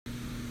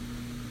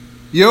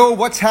Yo,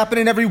 what's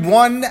happening,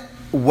 everyone?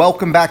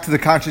 Welcome back to the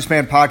Conscious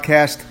Man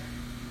Podcast.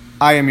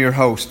 I am your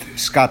host,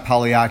 Scott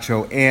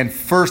Pagliaccio, and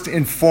first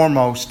and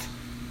foremost,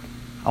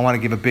 I want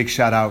to give a big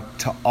shout out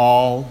to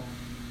all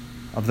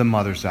of the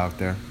mothers out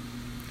there,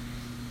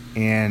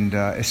 and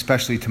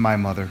especially to my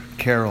mother,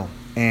 Carol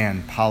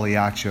Ann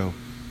Pagliaccio,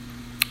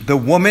 the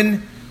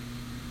woman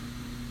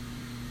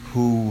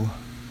who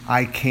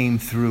I came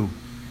through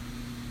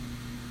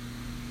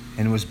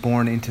and was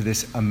born into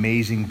this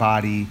amazing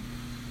body.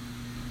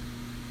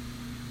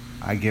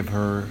 I give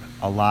her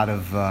a lot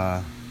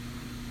of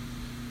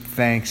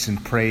thanks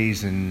and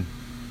praise and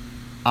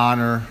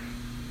honor.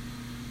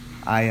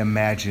 I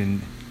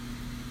imagine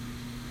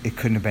it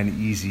couldn't have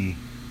been easy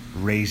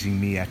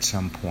raising me at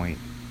some point.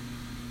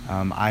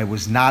 I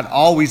was not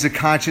always a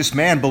conscious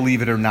man,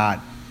 believe it or not.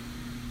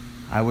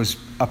 I was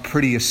a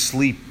pretty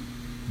asleep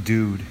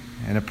dude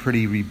and a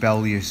pretty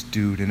rebellious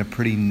dude and a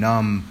pretty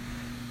numb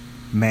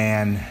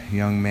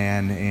young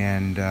man,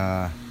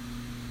 and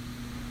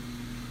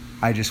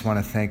I just want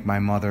to thank my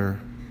mother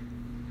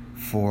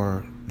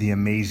for the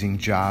amazing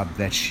job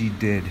that she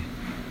did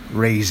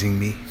raising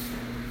me,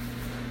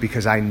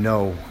 because I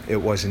know it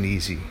wasn't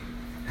easy.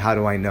 How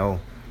do I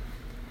know?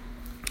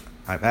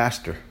 I've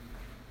asked her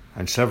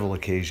on several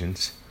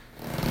occasions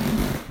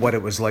what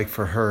it was like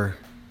for her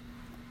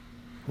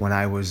when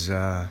I was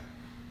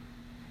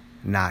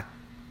not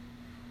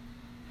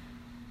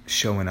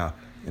showing up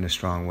in a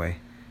strong way.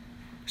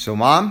 So,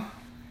 Mom,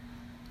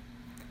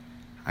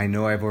 I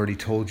know I've already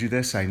told you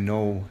this. I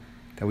know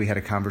that we had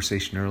a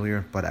conversation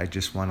earlier, but I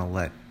just want to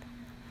let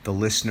the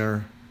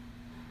listener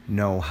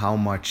know how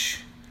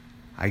much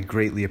I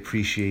greatly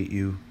appreciate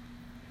you.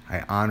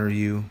 I honor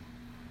you,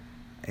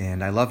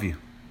 and I love you.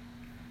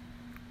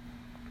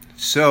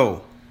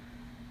 So,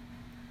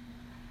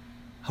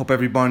 hope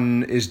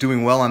everyone is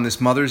doing well on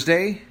this Mother's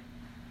Day.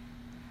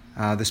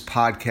 This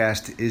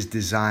podcast is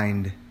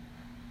designed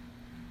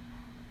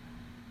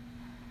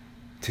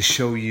to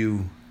show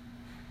you,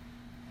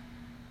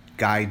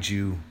 guide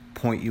you,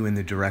 point you in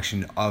the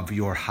direction of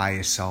your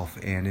highest self.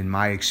 And in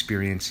my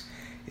experience,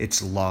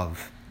 it's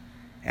love.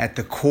 At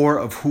the core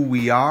of who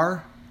we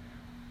are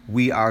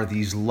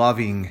these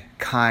loving,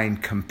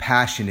 kind,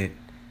 compassionate,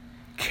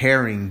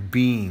 caring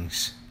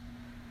beings.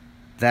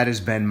 That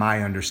has been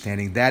my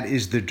understanding. That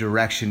is the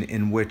direction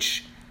in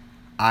which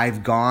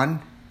I've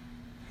gone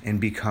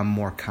and become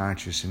more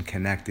conscious and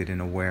connected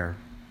and aware.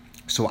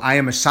 So I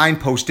am a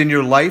signpost in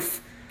your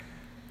life.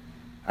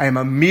 I am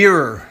a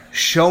mirror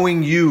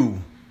showing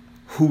you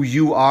who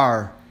you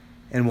are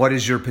and what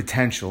is your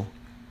potential.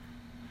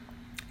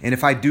 And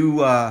if I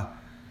do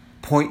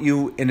point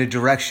you in a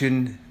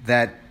direction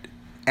that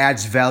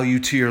adds value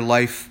to your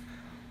life,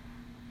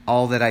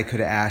 all that I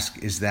could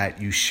ask is that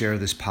you share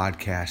this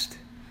podcast.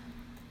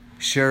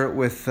 Share it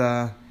with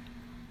a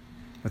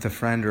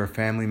friend or a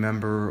family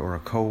member or a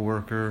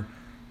coworker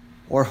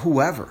or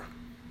whoever.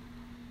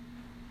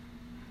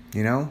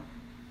 You know?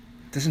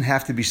 It doesn't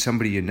have to be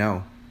somebody you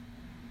know.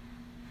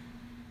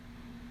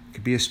 It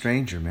could be a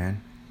stranger,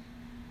 man.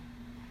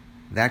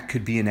 That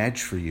could be an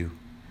edge for you,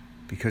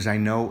 because I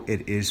know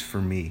it is for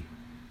me.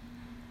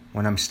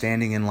 When I'm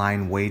standing in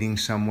line waiting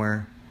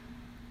somewhere,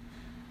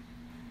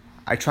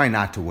 I try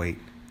not to wait.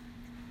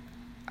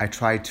 I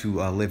try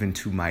to live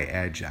into my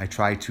edge. I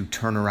try to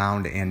turn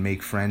around and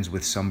make friends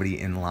with somebody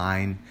in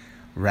line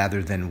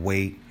rather than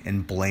wait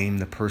and blame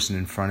the person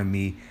in front of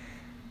me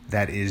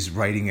that is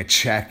writing a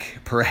check,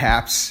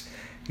 perhaps,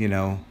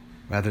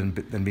 rather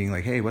than being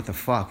like, hey, what the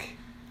fuck?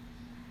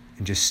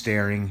 And just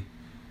staring,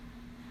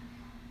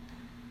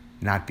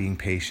 not being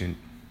patient.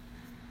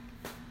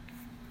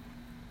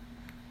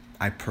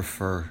 I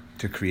prefer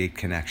to create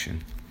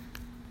connection.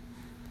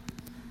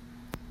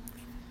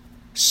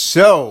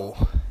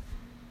 So,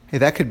 hey,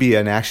 that could be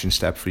an action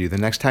step for you. The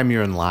next time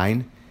you're in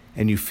line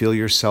and you feel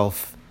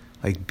yourself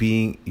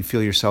being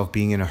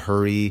in a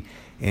hurry,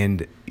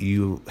 and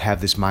you have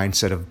this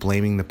mindset of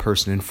blaming the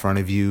person in front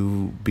of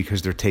you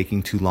because they're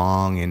taking too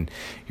long, and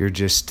you're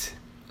just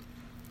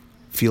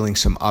feeling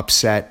some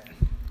upset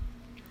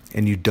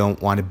and you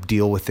don't want to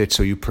deal with it,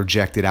 so you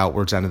project it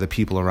outwards onto the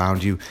people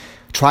around you.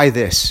 Try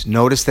this.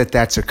 Notice that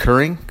that's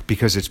occurring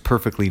because it's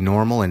perfectly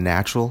normal and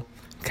natural,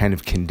 kind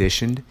of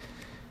conditioned.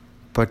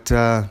 But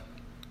I'm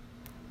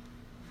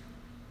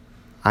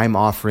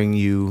offering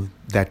you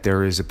that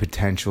there is a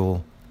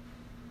potential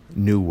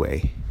new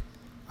way,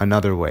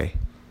 another way,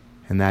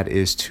 and that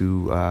is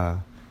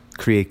to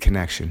create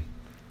connection.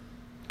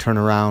 Turn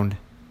around.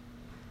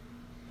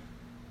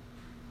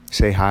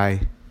 Say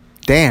hi.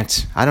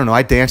 Dance. I don't know.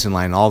 I dance in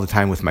line all the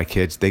time with my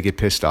kids. They get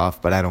pissed off,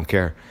 but I don't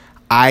care.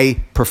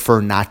 I prefer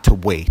not to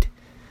wait.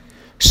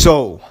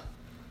 So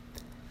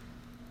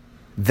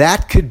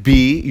that could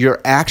be your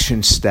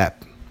action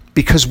step,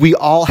 because we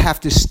all have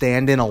to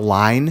stand in a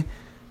line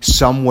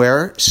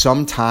somewhere,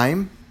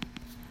 sometime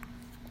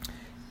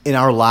in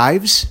our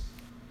lives.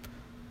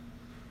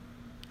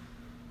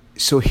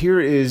 So here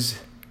is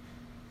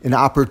an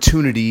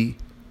opportunity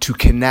to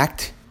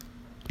connect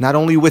not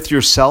only with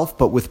yourself,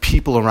 but with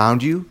people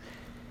around you.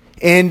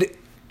 And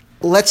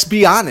let's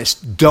be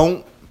honest.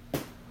 Don't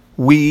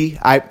we,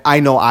 I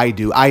know I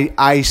do.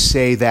 I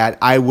say that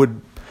I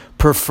would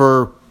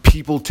prefer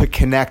people to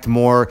connect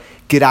more,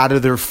 get out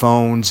of their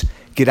phones,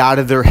 get out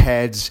of their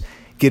heads,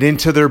 get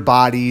into their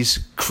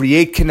bodies,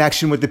 create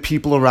connection with the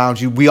people around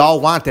you. We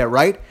all want that,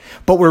 right?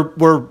 But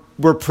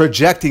we're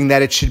projecting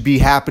that it should be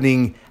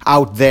happening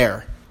out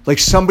there. Like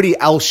somebody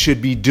else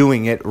should be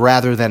doing it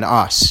rather than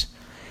us.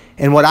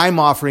 And what I'm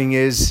offering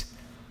is,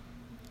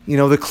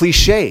 the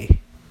cliche,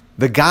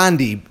 the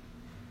Gandhi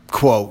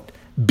quote,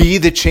 be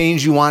the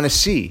change you want to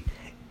see.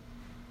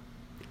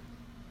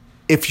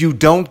 If you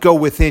don't go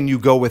within, you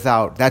go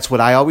without. That's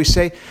what I always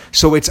say.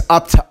 So it's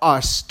up to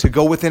us to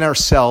go within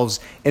ourselves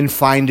and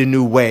find a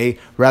new way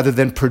rather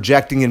than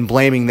projecting and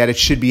blaming that it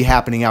should be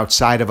happening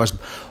outside of us.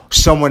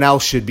 Someone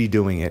else should be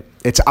doing it.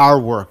 It's our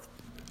work.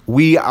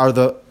 We are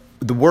the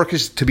work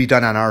is to be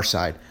done on our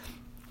side.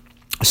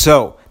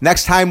 So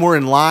next time we're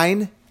in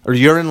line, or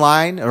you're in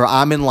line, or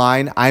I'm in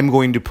line, I'm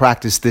going to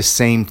practice this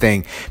same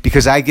thing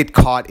because I get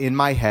caught in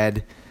my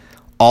head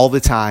all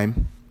the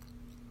time.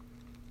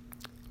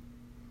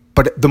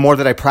 But the more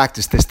that I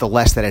practice this, the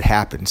less that it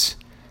happens.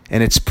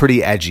 And it's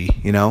pretty edgy,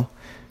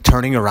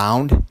 turning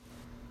around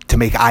to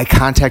make eye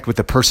contact with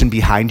the person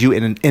behind you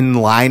in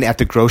line at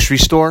the grocery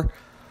store.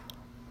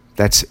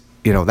 That's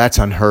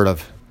unheard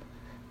of.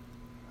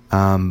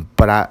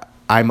 But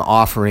I'm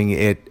offering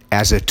it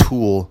as a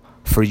tool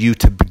for you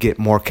to get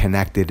more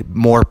connected,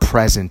 more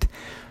present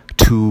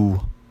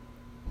to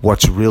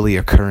what's really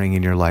occurring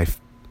in your life.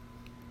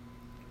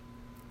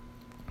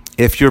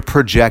 If you're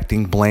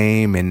projecting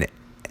blame and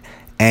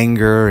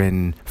anger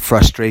and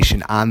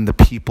frustration on the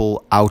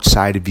people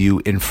outside of you,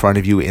 in front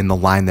of you, in the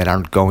line that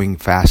aren't going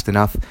fast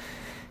enough,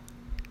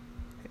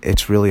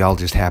 it's really all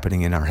just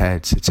happening in our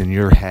heads. It's in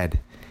your head.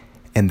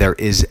 And there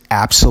is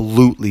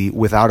absolutely,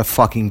 without a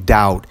fucking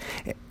doubt,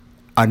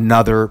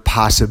 another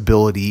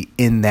possibility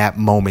in that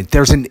moment.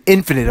 There's an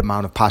infinite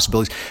amount of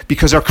possibilities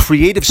because our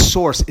creative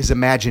source is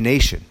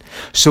imagination.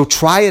 So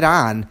try it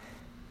on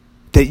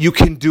that you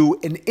can do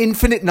an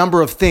infinite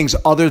number of things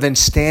other than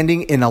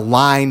standing in a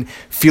line,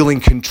 feeling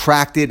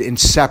contracted and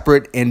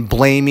separate and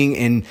blaming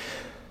and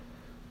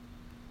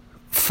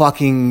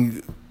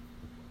fucking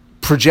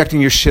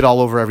projecting your shit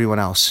all over everyone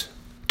else.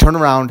 Turn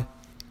around,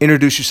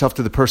 introduce yourself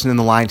to the person in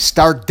the line,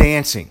 start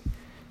dancing.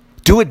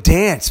 Do a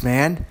dance,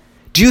 man.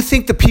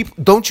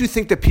 Don't you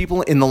think the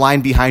people in the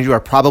line behind you are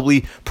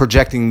probably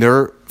projecting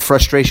their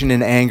frustration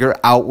and anger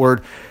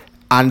outward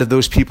onto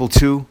those people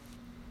too?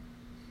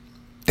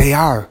 They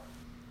are.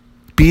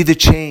 Be the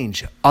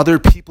change. Other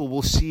people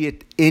will see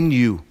it in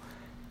you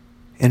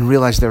and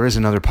realize there is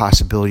another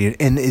possibility,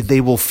 and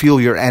they will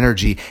feel your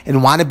energy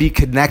and want to be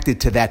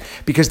connected to that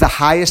because the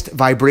highest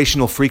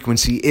vibrational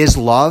frequency is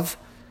love.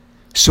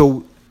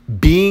 So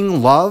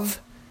being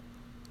love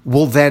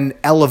will then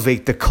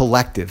elevate the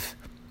collective.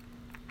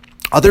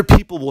 Other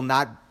people will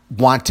not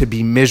want to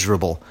be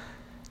miserable.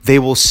 They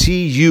will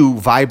see you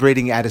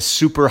vibrating at a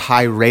super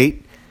high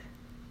rate.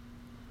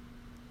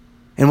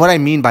 And what I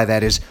mean by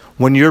that is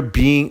when you're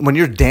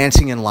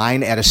dancing in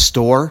line at a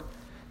store,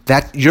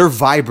 that you're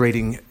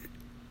vibrating,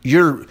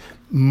 you're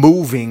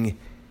moving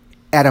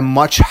at a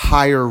much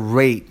higher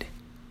rate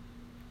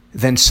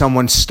than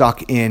someone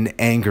stuck in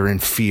anger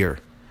and fear.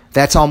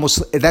 That's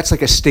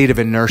like a state of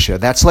inertia.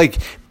 That's like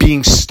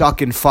being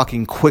stuck in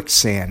fucking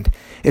quicksand.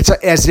 It's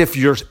as if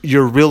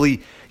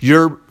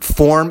your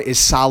form is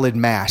solid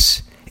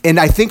mass. And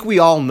I think we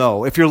all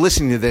know, if you're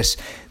listening to this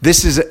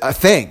is a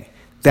thing,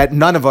 that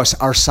none of us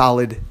are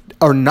solid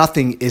or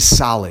nothing is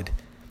solid.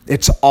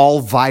 It's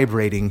all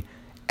vibrating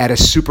at a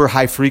super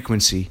high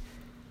frequency,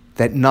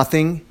 that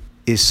nothing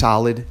is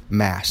solid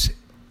mass.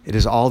 It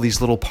is all these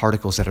little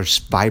particles that are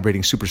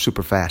vibrating super,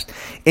 super fast.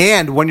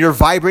 And when you're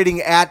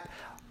vibrating at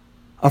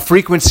a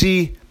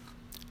frequency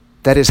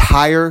that is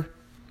higher,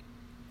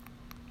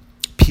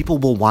 people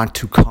will want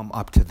to come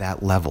up to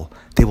that level.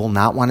 They will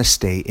not want to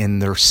stay in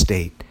their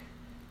state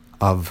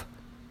of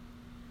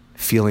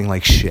feeling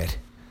like shit.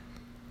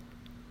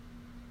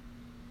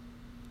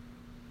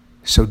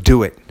 So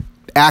do it.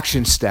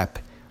 Action step.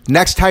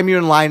 Next time you're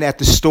in line at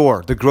the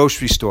store, the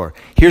grocery store,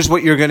 here's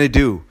what you're going to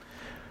do.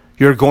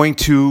 You're going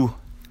to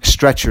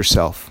stretch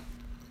yourself.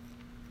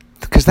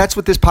 Because that's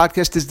what this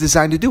podcast is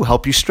designed to do.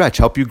 Help you stretch,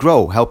 help you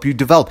grow, help you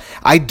develop.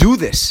 I do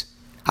this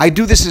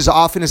as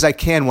often as I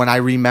can when I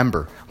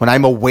remember, when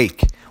I'm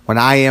awake, when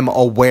I am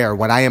aware,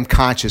 when I am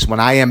conscious,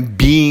 when I am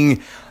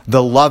being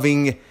the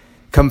loving,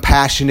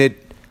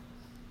 compassionate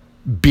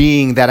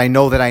being that I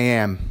know that I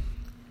am.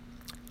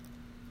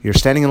 You're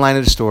standing in line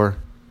at a store,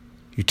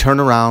 you turn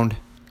around,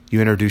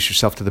 you introduce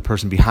yourself to the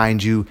person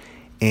behind you,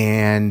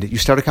 and you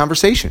start a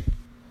conversation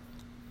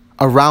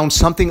around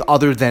something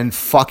other than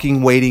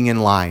fucking waiting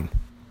in line.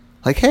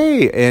 Like,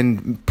 hey,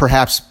 and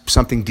perhaps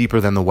something deeper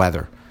than the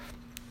weather.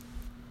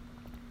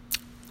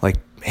 Like,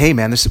 hey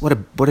man, this what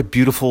a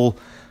beautiful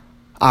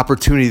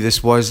opportunity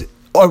this was.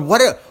 Or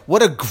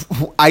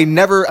I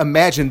never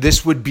imagined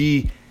this would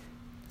be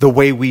the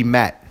way we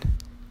met.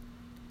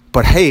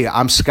 But hey,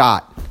 I'm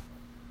Scott.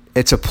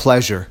 It's a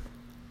pleasure.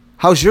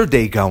 How's your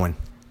day going?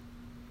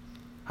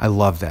 I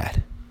love that.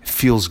 It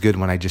feels good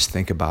when I just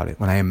think about it,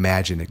 when I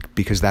imagine it,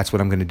 because that's what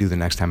I'm going to do the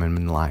next time I'm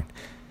in line.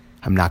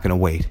 I'm not going to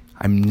wait.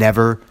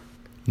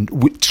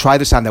 Try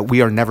this on that.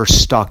 We are never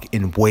stuck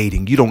in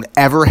waiting. You don't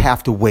ever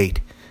have to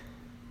wait.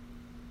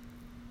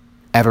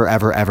 Ever,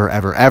 ever, ever,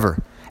 ever,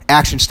 ever.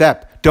 Action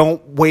step.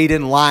 Don't wait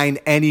in line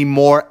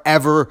anymore,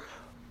 ever,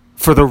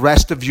 for the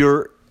rest of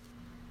your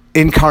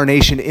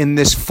incarnation in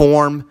this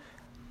form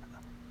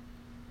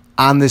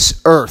on this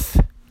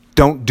earth.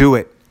 Don't do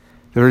it.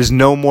 There is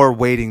no more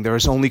waiting. There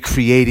is only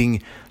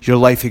creating your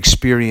life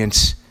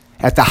experience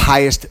at the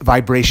highest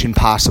vibration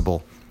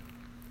possible.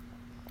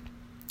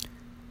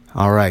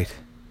 All right.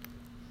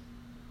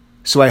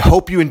 So I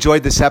hope you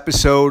enjoyed this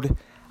episode.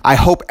 I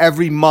hope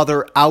every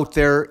mother out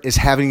there is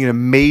having an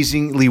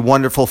amazingly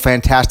wonderful,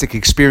 fantastic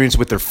experience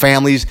with their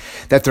families,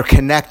 that they're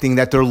connecting,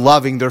 that they're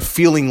loving, they're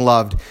feeling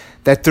loved,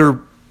 that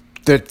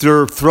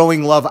they're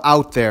throwing love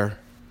out there,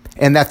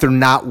 and that they're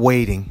not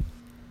waiting.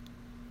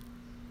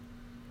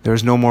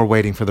 There's no more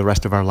waiting for the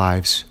rest of our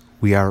lives.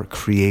 We are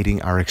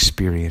creating our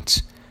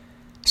experience.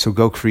 So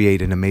go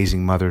create an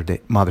amazing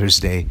Mother's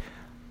Day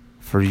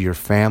for your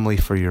family,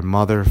 for your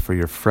mother, for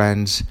your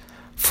friends,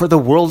 for the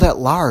world at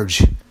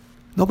large.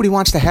 Nobody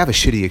wants to have a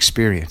shitty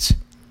experience.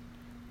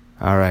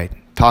 All right.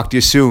 Talk to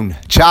you soon.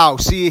 Ciao.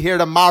 See you here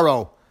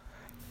tomorrow.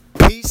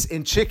 Peace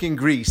and chicken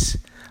grease,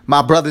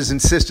 my brothers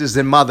and sisters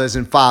and mothers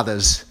and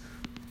fathers.